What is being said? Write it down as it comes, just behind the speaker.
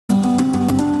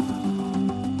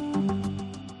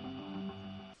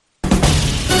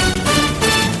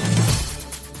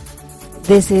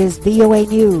This is VOA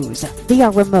News. Via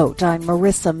remote, I'm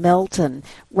Marissa Melton.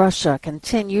 Russia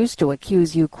continues to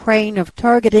accuse Ukraine of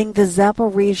targeting the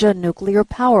Zaporizhzhia nuclear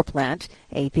power plant.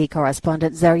 AP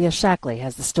correspondent Zarya Shakli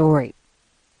has the story.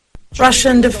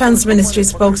 Russian Defense Ministry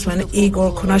spokesman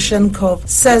Igor Konashenkov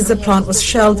says the plant was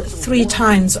shelled 3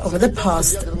 times over the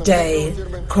past day.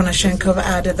 Konashenkov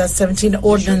added that 17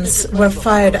 ordnance were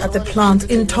fired at the plant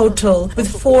in total,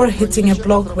 with 4 hitting a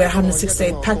block where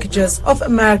 168 packages of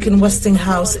American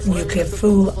Westinghouse nuclear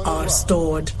fuel are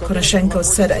stored. Konashenkov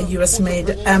said a US-made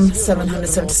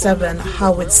M777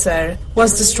 howitzer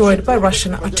was destroyed by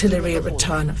Russian artillery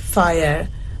return fire.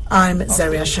 I'm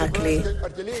Zarya Shakli.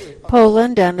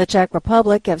 Poland and the Czech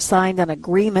Republic have signed an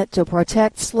agreement to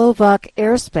protect Slovak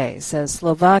airspace as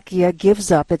Slovakia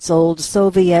gives up its old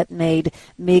Soviet-made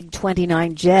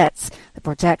MiG-29 jets. The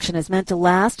protection is meant to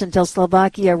last until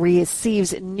Slovakia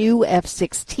receives new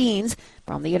F-16s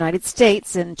from the United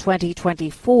States in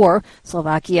 2024.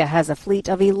 Slovakia has a fleet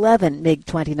of 11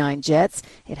 MiG-29 jets.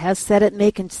 It has said it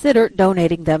may consider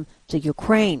donating them to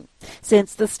Ukraine.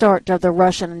 Since the start of the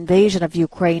Russian invasion of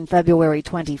Ukraine February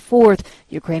 24th,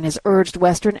 Ukraine has urged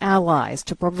Western allies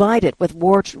to provide it with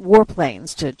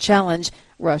warplanes to challenge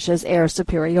Russia's air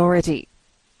superiority.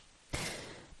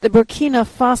 The Burkina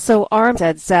Faso army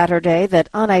said Saturday that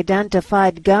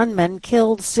unidentified gunmen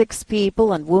killed 6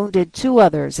 people and wounded 2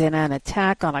 others in an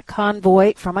attack on a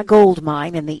convoy from a gold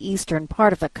mine in the eastern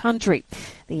part of the country.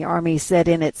 The army said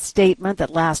in its statement that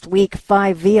last week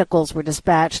 5 vehicles were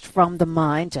dispatched from the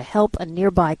mine to help a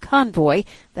nearby convoy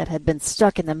that had been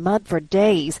stuck in the mud for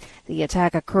days. The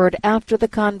attack occurred after the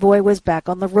convoy was back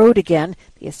on the road again.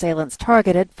 The assailants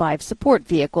targeted 5 support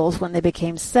vehicles when they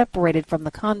became separated from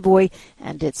the convoy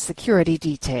and its security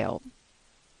detail.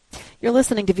 You're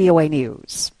listening to VOA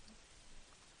News.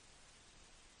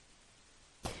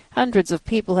 Hundreds of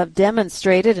people have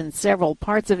demonstrated in several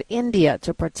parts of India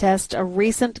to protest a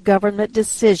recent government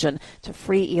decision to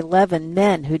free 11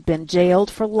 men who'd been jailed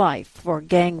for life for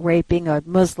gang raping a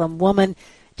Muslim woman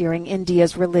during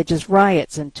India's religious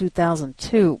riots in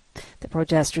 2002. The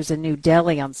protesters in New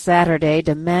Delhi on Saturday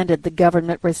demanded the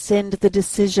government rescind the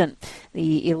decision.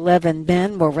 The 11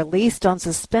 men were released on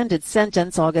suspended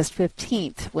sentence August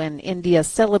 15th when India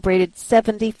celebrated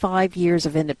 75 years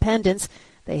of independence.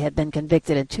 They had been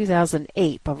convicted in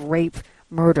 2008 of rape,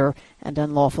 murder, and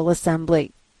unlawful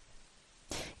assembly.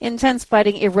 Intense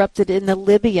fighting erupted in the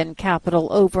Libyan capital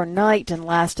overnight and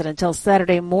lasted until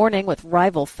Saturday morning, with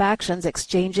rival factions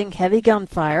exchanging heavy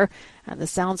gunfire and the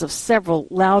sounds of several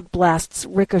loud blasts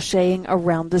ricocheting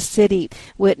around the city.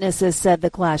 Witnesses said the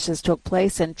clashes took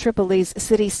place in Tripoli's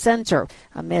city center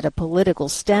amid a political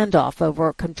standoff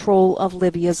over control of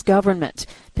Libya's government.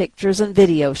 Pictures and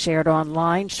video shared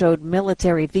online showed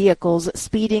military vehicles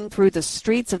speeding through the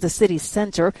streets of the city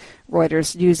center.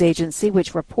 Reuters news agency,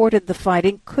 which reported the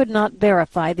fighting, could not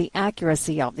verify the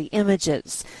accuracy of the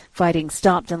images. Fighting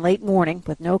stopped in late morning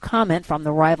with no comment from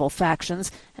the rival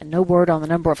factions and no word on the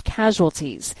number of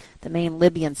casualties. The main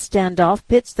Libyan standoff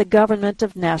pits the government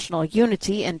of national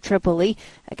unity in Tripoli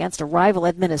against a rival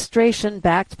administration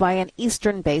backed by an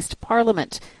eastern-based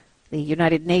parliament. The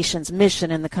United Nations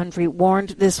mission in the country warned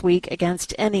this week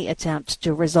against any attempt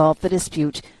to resolve the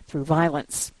dispute through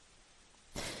violence.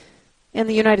 In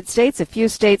the United States, a few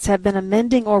states have been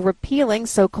amending or repealing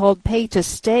so-called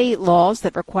pay-to-stay laws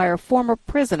that require former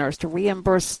prisoners to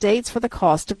reimburse states for the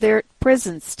cost of their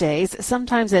prison stays,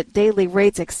 sometimes at daily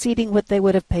rates exceeding what they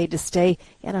would have paid to stay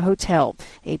in a hotel.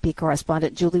 AP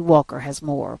correspondent Julie Walker has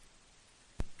more.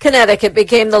 Connecticut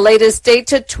became the latest state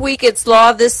to tweak its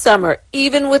law this summer.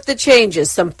 Even with the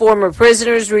changes, some former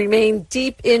prisoners remain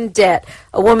deep in debt.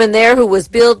 A woman there who was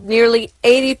billed nearly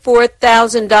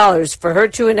 $84,000 for her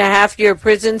 2.5-year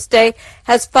prison stay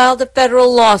has filed a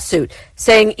federal lawsuit,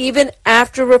 saying even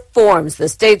after reforms, the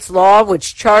state's law,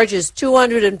 which charges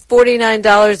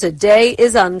 $249 a day,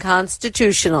 is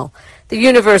unconstitutional. The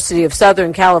University of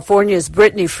Southern California's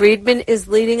Brittany Friedman is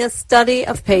leading a study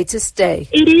of pay to stay.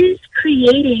 It is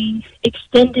creating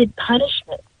extended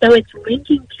punishment. So it's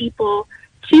linking people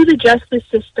to the justice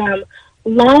system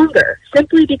longer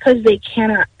simply because they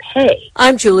cannot pay.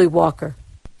 I'm Julie Walker.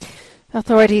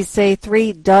 Authorities say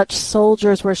 3 Dutch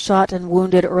soldiers were shot and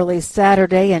wounded early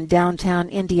Saturday in downtown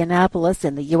Indianapolis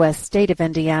in the U.S. state of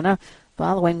Indiana,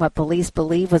 following what police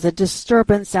believe was a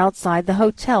disturbance outside the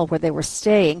hotel where they were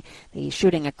staying. The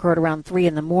shooting occurred around 3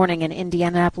 in the morning in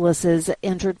Indianapolis's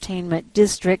entertainment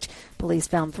district. Police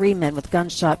found 3 men with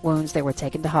gunshot wounds. They were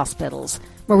taken to hospitals.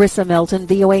 Marissa Melton,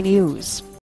 VOA News.